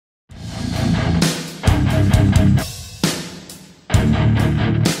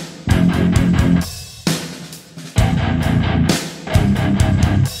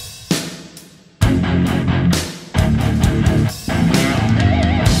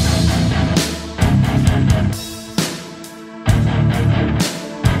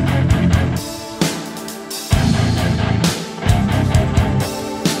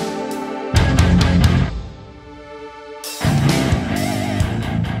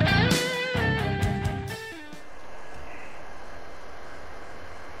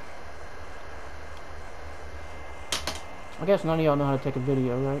I guess none of y'all know how to take a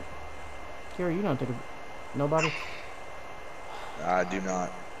video, right? Kerry, you know how to take a... Nobody? I do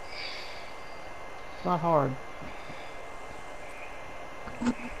not. It's not hard.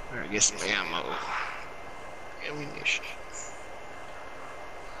 Alright, get some ammo. Ammunition.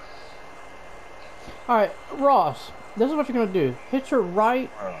 Alright, Ross, this is what you're gonna do. Hit your right,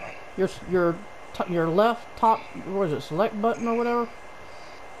 your left top, what is it, select button or whatever?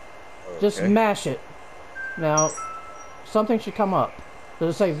 Okay. Just mash it. Now, something should come up.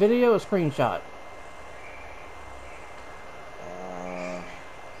 Does it say video or screenshot?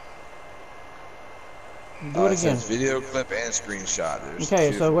 Do it It again. says video clip and screenshot. There's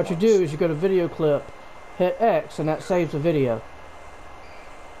Okay, two so what you ones. do is you go to video clip, hit X, and that saves the video.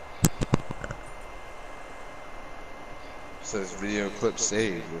 It says video clip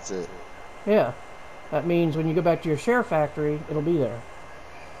saved. That's it. Yeah. That means when you go back to your share factory, it'll be there.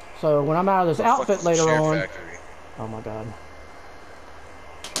 So when I'm out of this What the fuck outfit is a later share on... factory? Oh my god.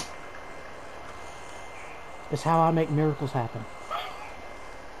 It's how I make miracles happen.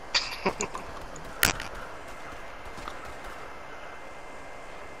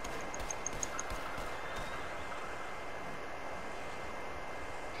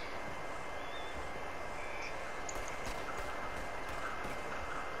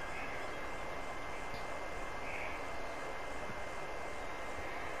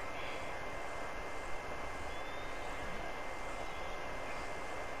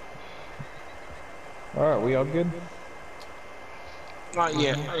 Alright, we all good? Not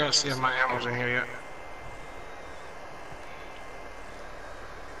yet. I gotta see if my ammo's in here yet.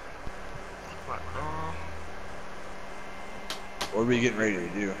 What are we getting ready to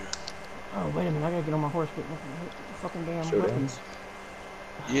do? Oh, wait a minute. I gotta get on my horse. Get my fucking damn Showdowns. weapons.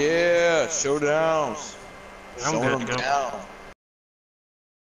 Yeah, showdowns. I'm Showing good them to go. down.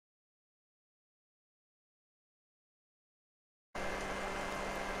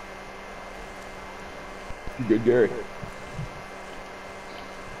 Good, Gary.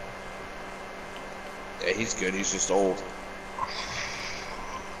 Yeah, he's good. He's just old.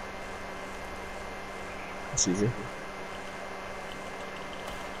 Let's see here.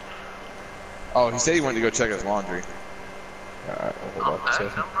 Oh, he said he wanted to go check his laundry. Alright, hold on a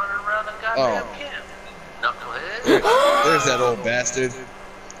second. I'm running around the goddamn camp. Knucklehead. There's that old bastard.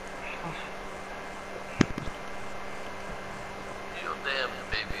 Your damn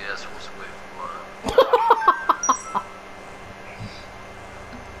baby ass was away from mine.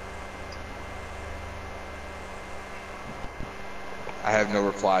 I have no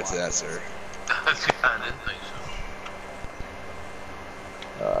reply to that, sir. I didn't think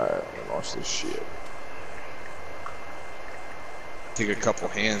so. Alright, let me launch this shit. Take a couple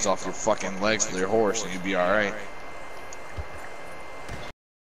hands off your fucking legs with your horse and you'd be alright.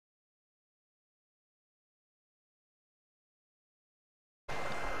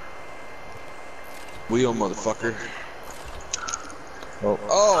 Wheel, motherfucker.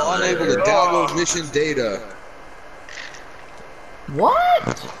 Oh, unable to download mission data.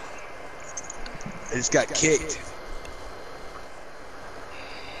 What? I just got kicked.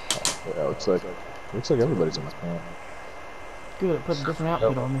 Yeah, looks like everybody's in this camp. Good, it put a different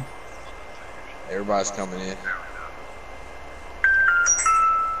outfit on me. Everybody's coming in.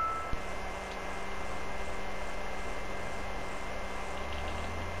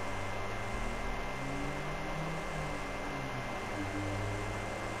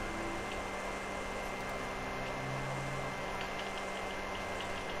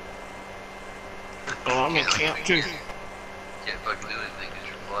 Oh, I'm in camp too. Can't fucking do anything because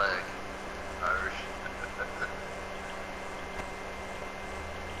your flag. Irish.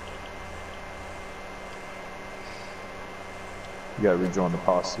 You gotta rejoin the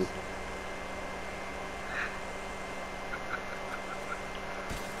posse.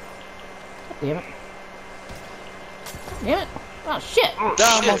 Damn it. Damn it. Oh, shit. Oh,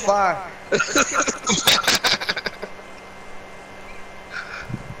 Down on shit. fire.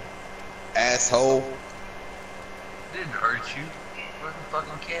 Asshole. Didn't hurt you. We're in the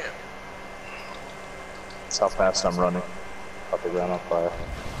fucking camp. That's how fast I'm running. Up the ground on fire.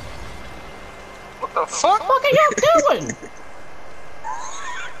 What the fuck? What are y'all doing?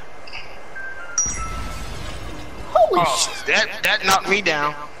 Holy shit. Oh, that knocked me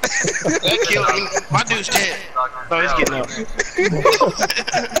down. That killed me. My dude's dead. No, he's getting up.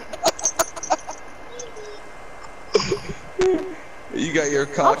 You got your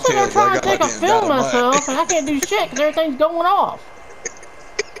I'm cocktails. sitting there trying I to got my take a damn film dynamite. myself, and I can't do shit because everything's going off.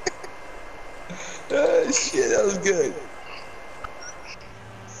 Shit, that was good.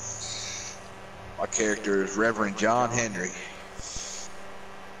 My character is Reverend John Henry.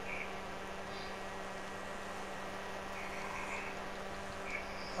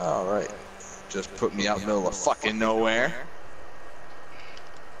 Just put me out in the middle of fucking nowhere.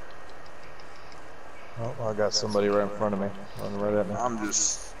 Oh, I got somebody right in front of me. Running right at me. I'm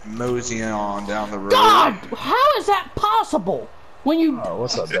just moseying on down the road. God, how is that possible? When you Oh,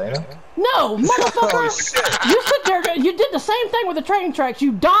 what's up, Dana? no, motherfucker, Oh, shit. you sit there. You did the same thing with the training tracks.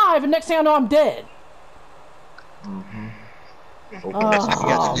 You dive, and next thing I know, I'm dead. Mm-hmm. You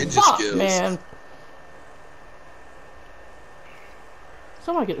got the ninja Fuck, skills. man.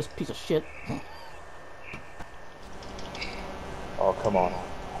 Somebody get this piece of shit. Oh, come on.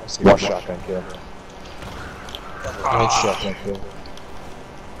 I see one shotgun kill. One shotgun kill.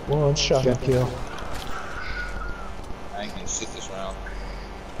 One shotgun kill. I ain't gonna sit this round.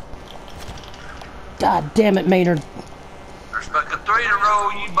 God damn it, Maynard. There's like a 3 in a row,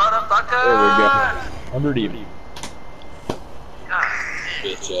 you motherfucker! There we go. 100 even. God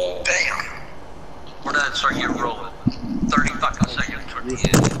Bitch, damn. We're done, start getting rolling. 30 fucking seconds toward the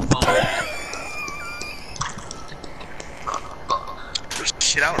end. Oh.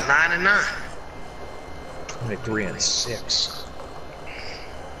 Shit, I was 9 and 9. 23 and 6.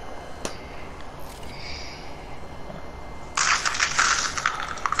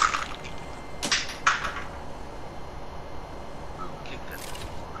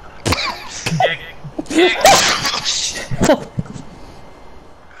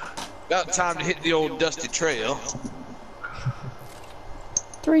 about time to hit the old dusty trail.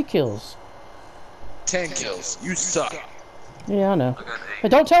 3 kills. 10 kills. You suck. Yeah, I know.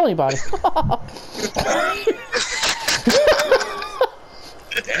 But don't tell anybody.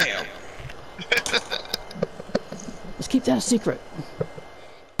 Damn. Let's keep that a secret.